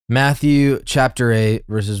Matthew chapter 8,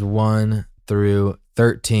 verses 1 through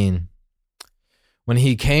 13. When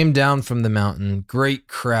he came down from the mountain, great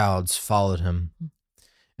crowds followed him.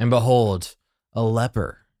 And behold, a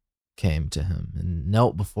leper came to him and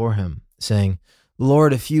knelt before him, saying,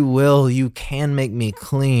 Lord, if you will, you can make me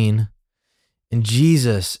clean. And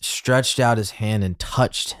Jesus stretched out his hand and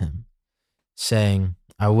touched him, saying,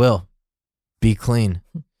 I will, be clean.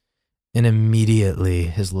 And immediately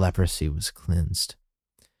his leprosy was cleansed.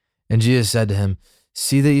 And Jesus said to him,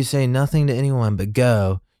 see that you say nothing to anyone, but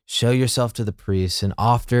go, show yourself to the priests and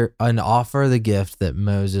offer the gift that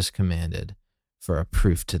Moses commanded for a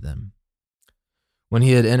proof to them. When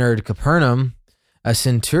he had entered Capernaum, a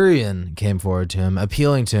centurion came forward to him,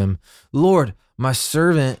 appealing to him, Lord, my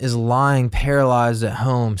servant is lying paralyzed at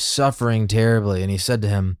home, suffering terribly. And he said to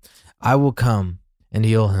him, I will come and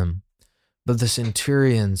heal him. But the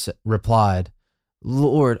centurion replied,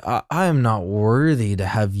 Lord, I am not worthy to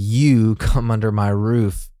have you come under my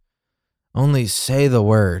roof. Only say the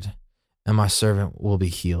word, and my servant will be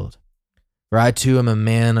healed. For I too am a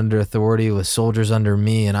man under authority with soldiers under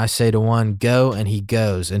me, and I say to one, go, and he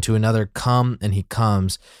goes, and to another, come, and he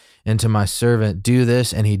comes, and to my servant, do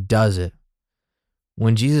this, and he does it.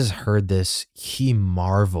 When Jesus heard this, he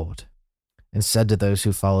marveled and said to those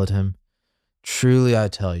who followed him, truly I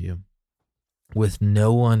tell you, with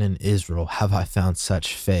no one in Israel have I found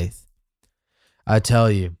such faith. I tell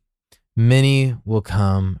you, many will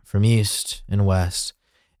come from east and west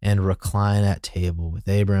and recline at table with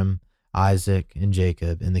Abram, Isaac, and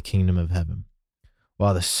Jacob in the kingdom of heaven,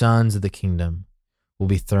 while the sons of the kingdom will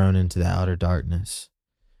be thrown into the outer darkness.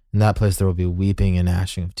 In that place there will be weeping and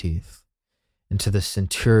gnashing of teeth. And to the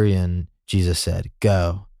centurion, Jesus said,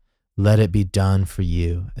 go, let it be done for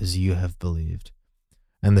you as you have believed.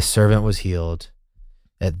 And the servant was healed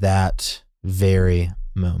at that very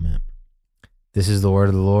moment. This is the word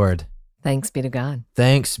of the Lord. Thanks be to God.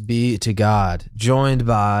 Thanks be to God. Joined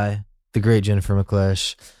by the great Jennifer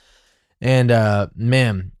McClish. And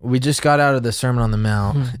man, we just got out of the Sermon on the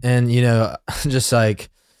Mount. And, just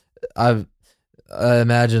like I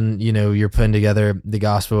imagine, you're putting together the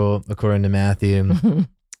gospel according to Matthew.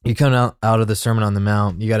 You come out of the Sermon on the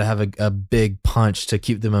Mount, you got to have a big punch to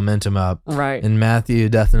keep the momentum up. Right. And Matthew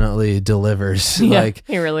definitely delivers. Yeah,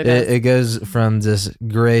 he really does. It goes from this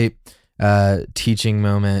great teaching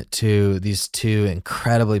moment to these two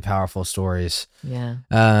incredibly powerful stories. Yeah.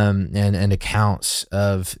 And accounts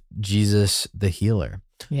of Jesus the healer.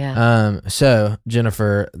 Yeah. So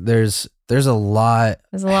Jennifer, there's a lot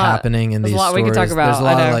happening in these stories. We could talk about. There's a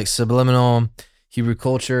lot of like subliminal Hebrew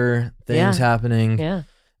culture things happening. Yeah.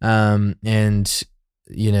 And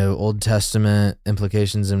Old Testament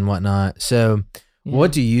implications and whatnot. So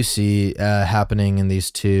what do you see happening in these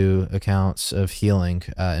two accounts of healing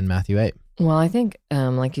in Matthew 8? Well, I think,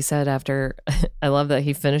 like you said, after, I love that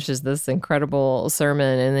he finishes this incredible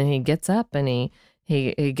sermon and then he gets up and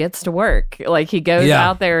he gets to work. Like he goes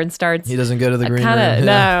out there and starts. He doesn't go to the green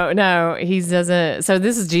room. No, he doesn't. So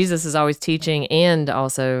this is Jesus is always teaching and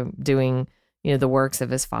also doing, the works of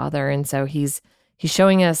his Father. And so he's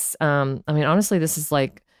showing us, honestly, this is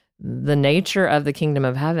like the nature of the kingdom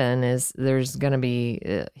of heaven is there's going to be,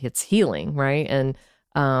 it's healing, right? And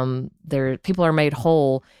people are made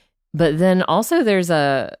whole. But then also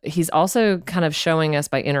he's also kind of showing us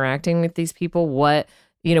by interacting with these people what,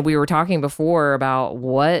 we were talking before about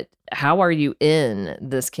how are you in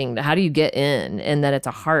this kingdom? How do you get in? And that it's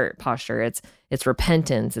a heart posture. It's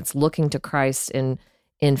repentance. It's looking to Christ in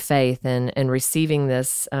faith and receiving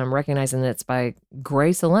this, recognizing that it's by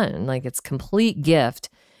grace alone, like it's complete gift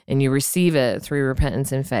and you receive it through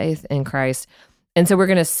repentance and faith in Christ. And so we're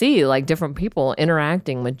going to see like different people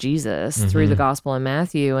interacting with Jesus through the gospel in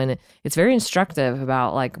Matthew. And it's very instructive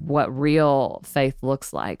about like what real faith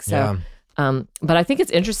looks like. So, but I think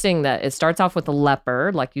it's interesting that it starts off with a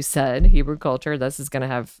leper, like you said, Hebrew culture, this is going to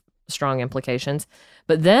have strong implications,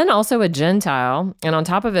 but then also a Gentile, and on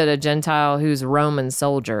top of it, a Gentile who's a Roman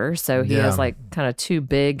soldier. So he has like kind of two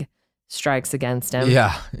big strikes against him.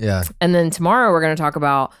 Yeah. And then tomorrow we're going to talk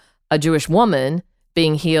about a Jewish woman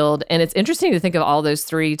being healed. And it's interesting to think of all those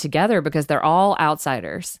three together because they're all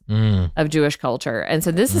outsiders of Jewish culture. And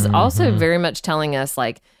so this is also very much telling us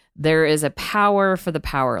like there is a power for the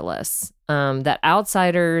powerless, that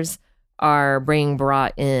outsiders are being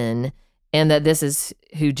brought in, and that this is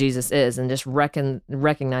who Jesus is, and just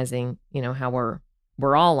recognizing, how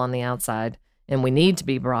we're all on the outside and we need to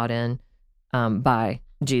be brought in by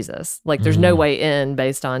Jesus. Like there's no way in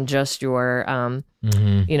based on just your,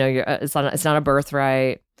 your, it's not a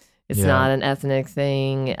birthright. It's not an ethnic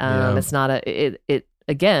thing. It's not it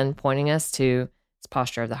again, pointing us to its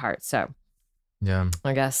posture of the heart. So Yeah.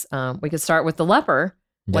 I guess we could start with the leper.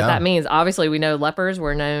 What Yeah. that means. Obviously, we know lepers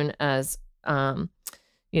were known as,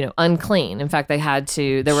 unclean. In fact, there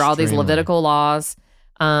were all these Extremely. Levitical laws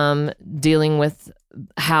dealing with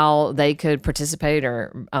how they could participate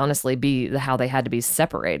or honestly how they had to be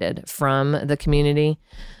separated from the community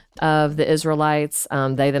of the Israelites.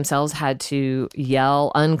 They themselves had to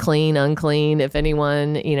yell, unclean, unclean, if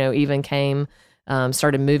anyone, even came,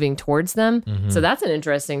 started moving towards them. Mhm. So that's an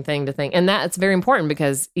interesting thing to think. And that's very important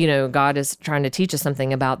because, God is trying to teach us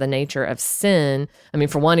something about the nature of sin. I mean,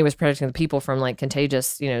 for one, he was protecting the people from like contagious,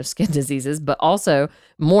 skin diseases, but also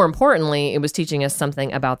more importantly, it was teaching us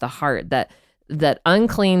something about the heart that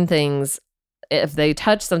unclean things, if they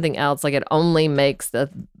touch something else, like it only makes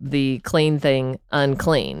the clean thing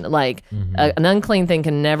unclean. Like Mhm. an unclean thing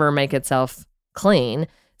can never make itself clean.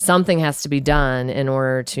 Something has to be done in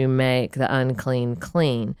order to make the unclean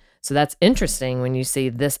clean. So that's interesting when you see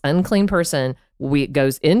this unclean person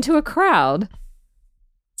goes into a crowd.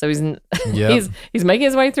 So Yep. he's making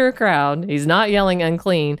his way through a crowd. He's not yelling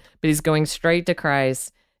unclean, but he's going straight to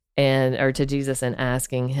Christ or to Jesus and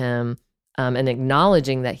asking him and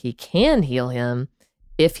acknowledging that he can heal him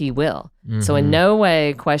if he will. So in Mhm. no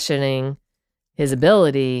way questioning his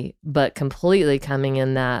ability, but completely coming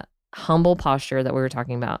in that humble posture that we were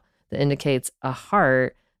talking about that indicates a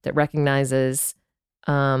heart that recognizes,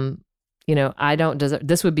 I don't deserve,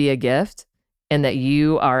 this would be a gift and that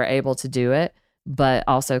you are able to do it, but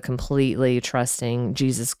also completely trusting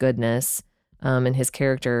Jesus' goodness and his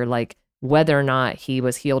character, like whether or not he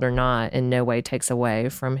was healed or not in no way takes away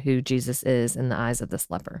from who Jesus is in the eyes of this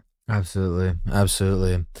leper. Absolutely.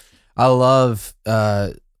 Absolutely. I love,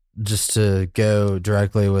 just to go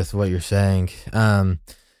directly with what you're saying,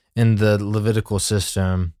 in the Levitical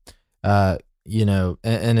system, and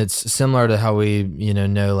it's similar to how we,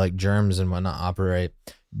 know like germs and whatnot operate,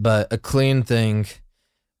 but a clean thing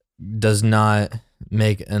does not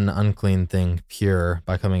make an unclean thing pure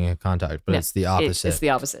by coming in contact, but No, it's the opposite. It's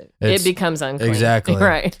the opposite. It's- it becomes unclean. Exactly.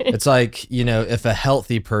 Right. It's like, if a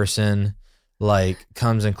healthy person like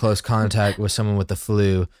comes in close contact with someone with the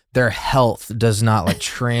flu, their health does not like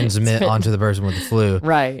transmit onto the person with the flu,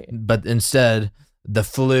 Right. but instead the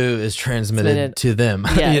flu is transmitted to them,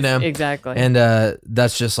 Yes, exactly. And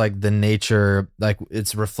that's just like the nature, like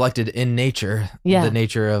it's reflected in nature, Yeah. the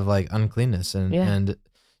nature of like uncleanness and Yeah. and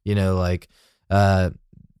like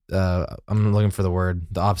I'm looking for the word,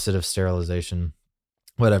 the opposite of sterilization,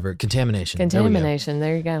 whatever, contamination. There we go. Contamination.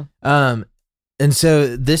 There you go. And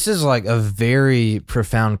so this is like a very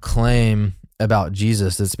profound claim about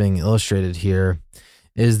Jesus that's being illustrated here,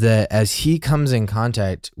 is that as he comes in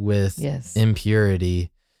contact with Yes. impurity,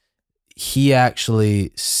 he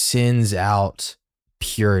actually sends out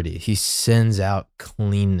purity. He sends out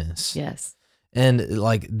cleanness. Yes. And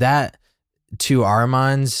like that to our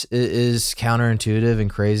minds is counterintuitive and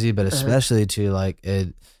crazy, but especially to like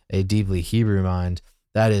a deeply Hebrew mind,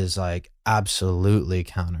 that is like absolutely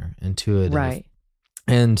counterintuitive. Right.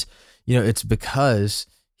 And, it's because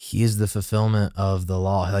he is the fulfillment of the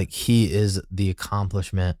law. Like he is the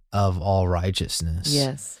accomplishment of all righteousness.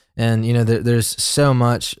 Yes. And, there's so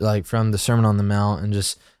much like from the Sermon on the Mount and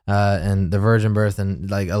just, and the virgin birth and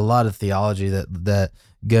like a lot of theology that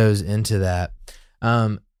goes into that.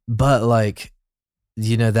 But like,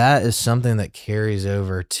 that is something that carries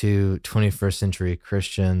over to 21st century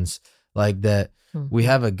Christians, like that we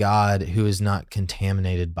have a God who is not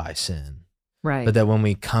contaminated by sin. Right. But that when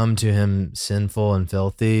we come to him sinful and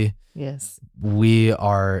filthy, yes. we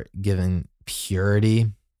are given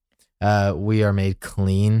purity. We are made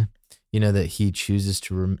clean, that he chooses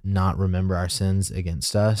to not remember our sins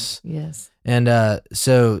against us. Yes. And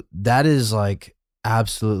so that is like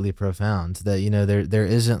absolutely profound, that, there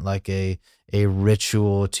isn't like a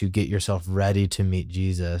ritual to get yourself ready to meet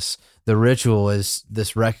Jesus. The ritual is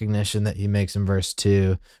this recognition that he makes in verse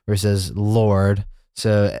 2, where he says, Lord.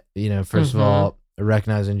 So, first of all,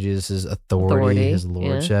 recognizing Jesus' authority, his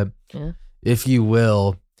lordship. Yeah. If you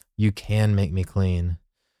will, you can make me clean.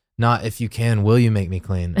 Not if you can, will you make me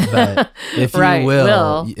clean? But if you Right,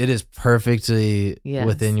 will, it is perfectly Yes.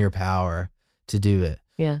 within your power to do it.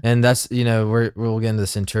 Yeah. And that's, we'll get into the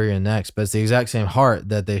centurion next, but it's the exact same heart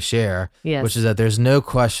that they share, Yes. which is that there's no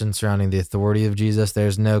question surrounding the authority of Jesus.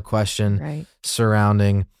 There's no question right.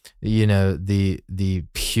 surrounding, the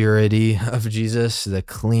purity of Jesus, the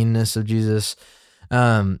cleanness of Jesus.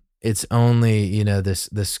 It's only,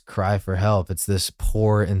 this cry for help. It's this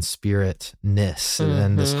poor in spiritness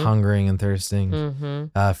and this hungering and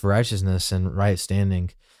thirsting for righteousness and right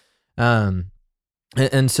standing.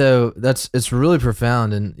 And so it's really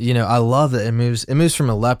profound. And, I love that it moves from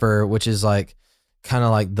a leper, which is like, kind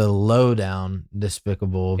of like the low down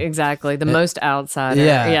despicable. Exactly. The most outsider.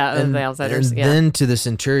 Yeah. Of the outsiders. And Yeah. then to the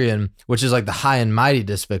centurion, which is like the high and mighty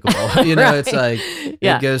despicable. You know, Right. it's like,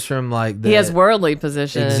 Yeah. it goes from like He has worldly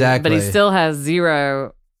position, Exactly. but he still has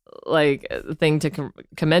zero like thing to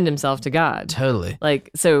commend himself to God. Totally.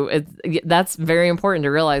 Like, so that's very important to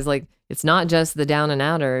realize. Like, it's not just the down and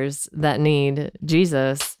outers that need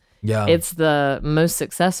Jesus. Yeah. It's the most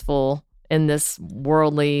successful in this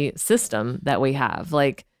worldly system that we have.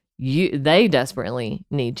 Like, they desperately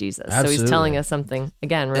need Jesus. Absolutely. So he's telling us something,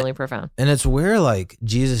 again, really profound. And it's where like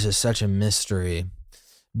Jesus is such a mystery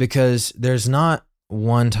because there's not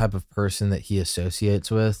one type of person that he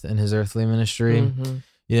associates with in his earthly ministry. Mm-hmm.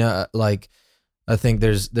 You know, like I think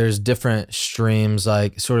there's different streams,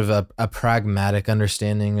 like sort of a pragmatic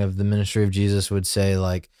understanding of the ministry of Jesus would say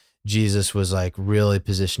like Jesus was like really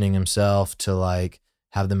positioning himself to like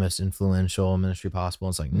have the most influential ministry possible.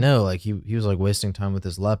 It's like, no, like he was like wasting time with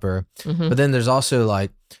this leper. Mm-hmm. But then there's also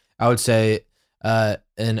like, I would say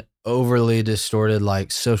an overly distorted,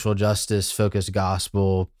 like social justice focused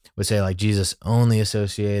gospel would say like Jesus only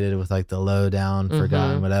associated with like the low down,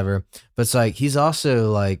 forgotten, whatever. But it's like, he's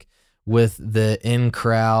also like with the in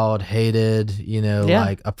crowd hated, you know,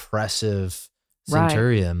 like oppressive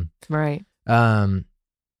centurion. Right.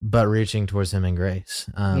 But reaching towards him in grace,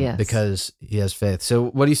 Yes. because he has faith. So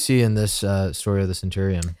what do you see in this story of the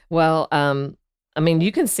centurion? Well, I mean,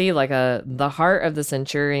 you can see like the heart of the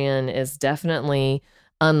centurion is definitely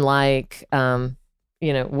unlike,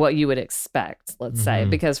 you know, what you would expect, let's say,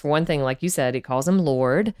 because for one thing, like you said, he calls him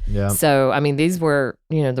Lord. Yeah. So, I mean, these were,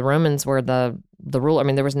 you know, the Romans were the ruler. I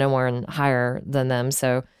mean, there was no one higher than them.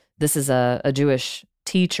 So this is a Jewish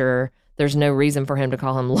teacher. There's no reason for him to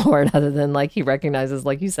call him Lord other than like he recognizes,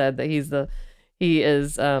 like you said, that he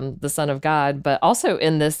is the Son of God. But also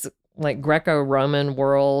in this like Greco-Roman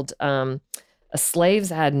world, slaves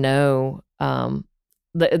had no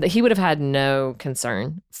he would have had no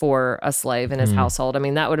concern for a slave in his household. I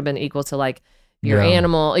mean, that would have been equal to like your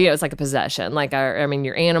animal. You know, it's like a possession. Like I mean,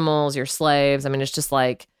 your animals, your slaves. I mean, it's just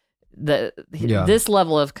like this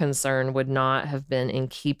level of concern would not have been in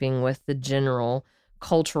keeping with the general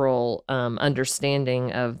cultural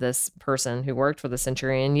understanding of this person who worked for the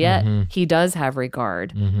centurion. Yet he does have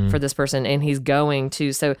regard for this person, and he's going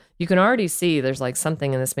to. So you can already see there's like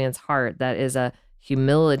something in this man's heart that is a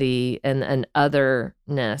humility and an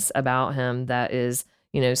otherness about him that is,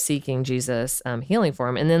 you know, seeking Jesus healing for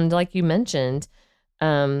him. And then, like you mentioned,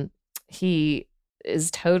 he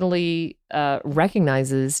is totally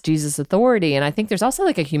recognizes Jesus' authority. And I think there's also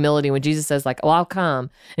like a humility when Jesus says like, "Oh, I'll come,"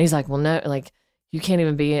 and he's like, "Well, no, like." You can't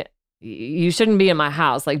even be, you shouldn't be in my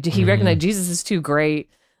house. Like he recognized Jesus is too great.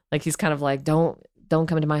 Like he's kind of like, don't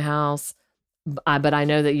come into my house. But I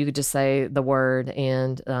know that you could just say the word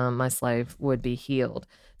and my slave would be healed.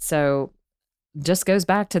 So just goes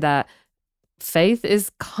back to that. Faith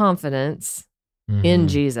is confidence in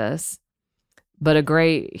Jesus, but a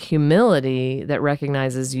great humility that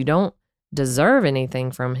recognizes you don't deserve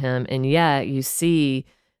anything from him. And yet you see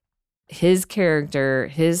his character,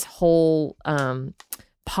 his whole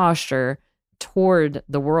posture toward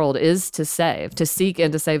the world is to seek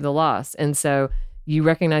and to save the lost. And so you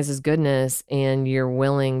recognize his goodness and you're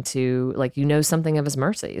willing to, like, you know something of his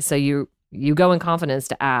mercy. So you go in confidence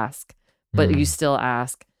to ask, but you still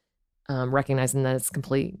ask, recognizing that it's a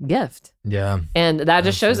complete gift. Yeah. And that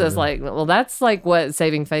just shows us like, well, that's like what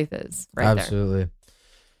saving faith is right there. Absolutely.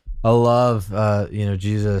 I love, you know,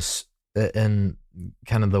 Jesus in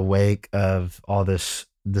kind of the wake of all this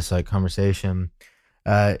like conversation.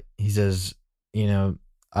 He says, you know,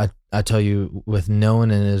 I tell you, with no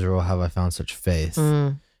one in Israel have I found such faith.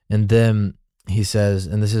 And then he says,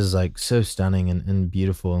 and this is like so stunning and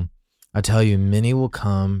beautiful, I tell you, many will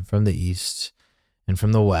come from the east and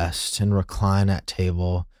from the west and recline at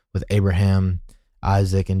table with Abraham,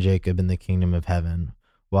 Isaac, and Jacob in the kingdom of heaven,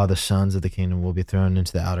 while the sons of the kingdom will be thrown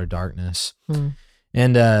into the outer darkness.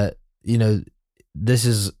 And, you know, this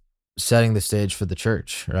is setting the stage for the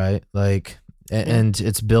church, right? Like, and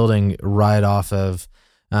it's building right off of,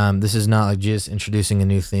 this is not like Jesus introducing a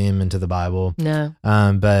new theme into the Bible. No.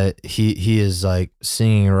 But he is like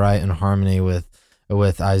singing right in harmony with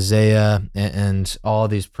Isaiah and all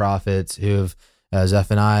these prophets who have,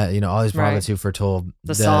 Zephaniah, you know, all these prophets who foretold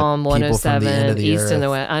the Psalm 107, the end of the east earth. and the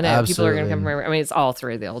west. I know Absolutely. people are going to come from, I mean, it's all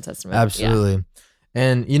through the Old Testament. Absolutely. Yeah.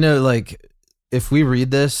 And, you know, like if we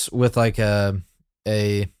read this with like a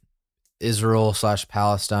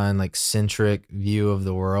Israel/Palestine like centric view of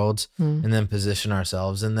the world, and then position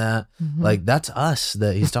ourselves in that. Like that's us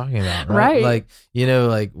that he's talking about, right? Right. Like, you know,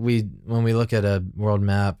 like when we look at a world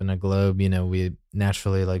map and a globe, you know, we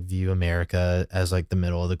naturally like view America as like the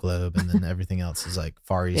middle of the globe, and then everything else is like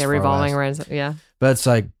far east, Yeah, far revolving west. around. Yeah. But it's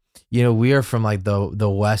like, you know, we are from like the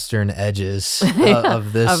western edges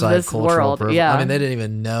of this Of like this cultural world, yeah. I mean, they didn't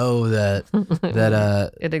even know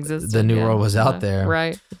that It exists. the New World was out there.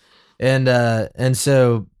 Right. And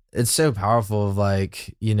so it's so powerful of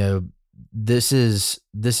like, you know, this is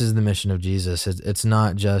the mission of Jesus. It's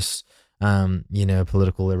not just you know,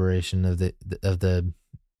 political liberation of the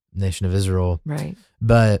nation of Israel, Right.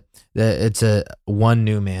 but it's a one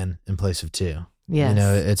new man in place of two. Yes. You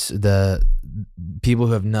know, it's the people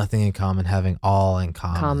who have nothing in common having all in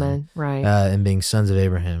common. Right. And being sons of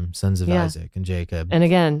Abraham, sons of Yeah. Isaac and Jacob. And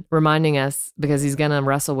again, reminding us, because he's going to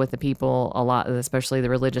wrestle with the people a lot, especially the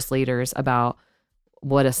religious leaders, about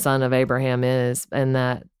what a son of Abraham is, and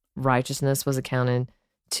that righteousness was accounted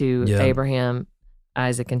to Yeah. Abraham,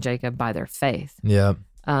 Isaac, and Jacob by their faith. Yeah,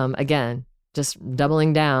 Again, just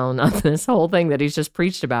doubling down on this whole thing that he's just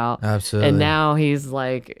preached about. absolutely. And now he's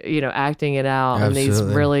like, you know, acting it out in these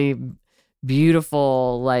Absolutely. really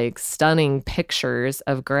beautiful, like stunning pictures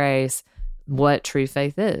of grace, what true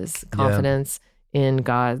faith is, confidence in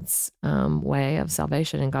God's way of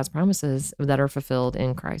salvation and God's promises that are fulfilled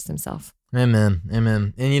in Christ himself. Amen.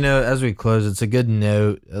 Amen. And, you know, as we close, it's a good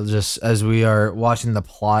note, just as we are watching the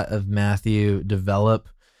plot of Matthew develop,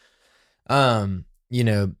 you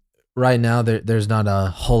know, right now there's not a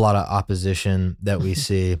whole lot of opposition that we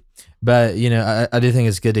see, but, you know, I do think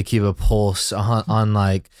it's good to keep a pulse on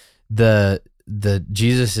like the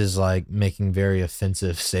Jesus is like making very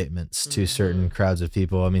offensive statements to certain crowds of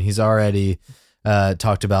people. I mean, he's already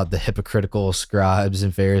talked about the hypocritical scribes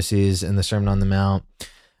and Pharisees in the Sermon on the Mount.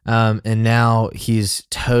 And now he's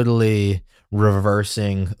totally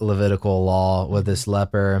reversing Levitical law with this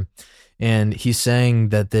leper. And he's saying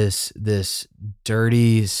that this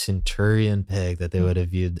dirty centurion pig that they would have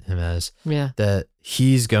viewed him as, Yeah. that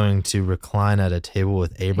he's going to recline at a table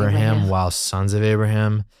with Abraham while sons of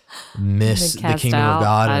Abraham miss the kingdom of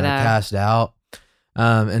God and are cast out.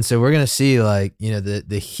 And so we're going to see, like, you know,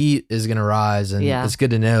 the heat is going to rise, and it's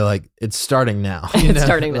good to know, like, it's starting now. It's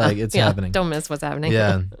starting now. Like, it's happening. Don't miss what's happening.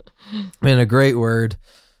 Yeah. Man, a great word.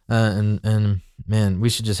 And man, we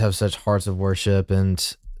should just have such hearts of worship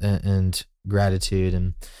and gratitude.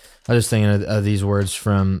 And I was just thinking of these words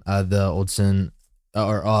from the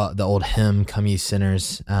old hymn, "Come Ye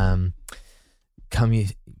Sinners." Come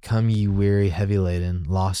ye weary, heavy laden,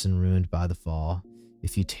 lost and ruined by the fall.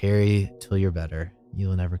 If you tarry till you're better, you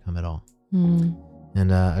will never come at all.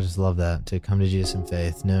 And I just love that, to come to Jesus in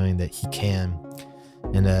faith, knowing that he can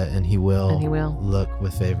and he will look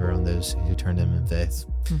with favor on those who turn to him in faith.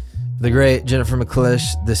 For the great Jennifer McClish,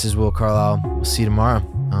 this is Will Carlisle. We'll see you tomorrow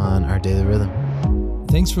on Our Daily Rhythm.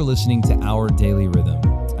 Thanks for listening to Our Daily Rhythm.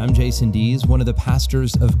 I'm Jason Dees, one of the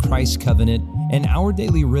pastors of Christ Covenant, and Our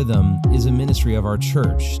Daily Rhythm is a ministry of our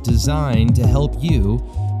church designed to help you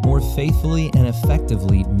more faithfully and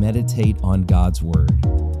effectively meditate on God's Word.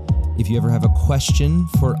 If you ever have a question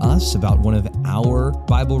for us about one of our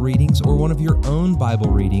Bible readings or one of your own Bible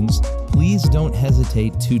readings, please don't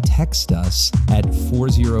hesitate to text us at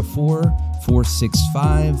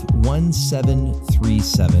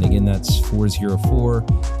 404-465-1737. Again, that's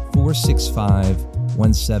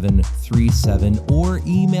 404-465-1737, or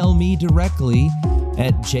email me directly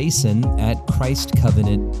at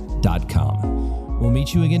jason@christcovenant.com. We'll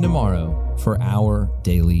meet you again tomorrow for Our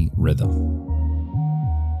Daily Rhythm.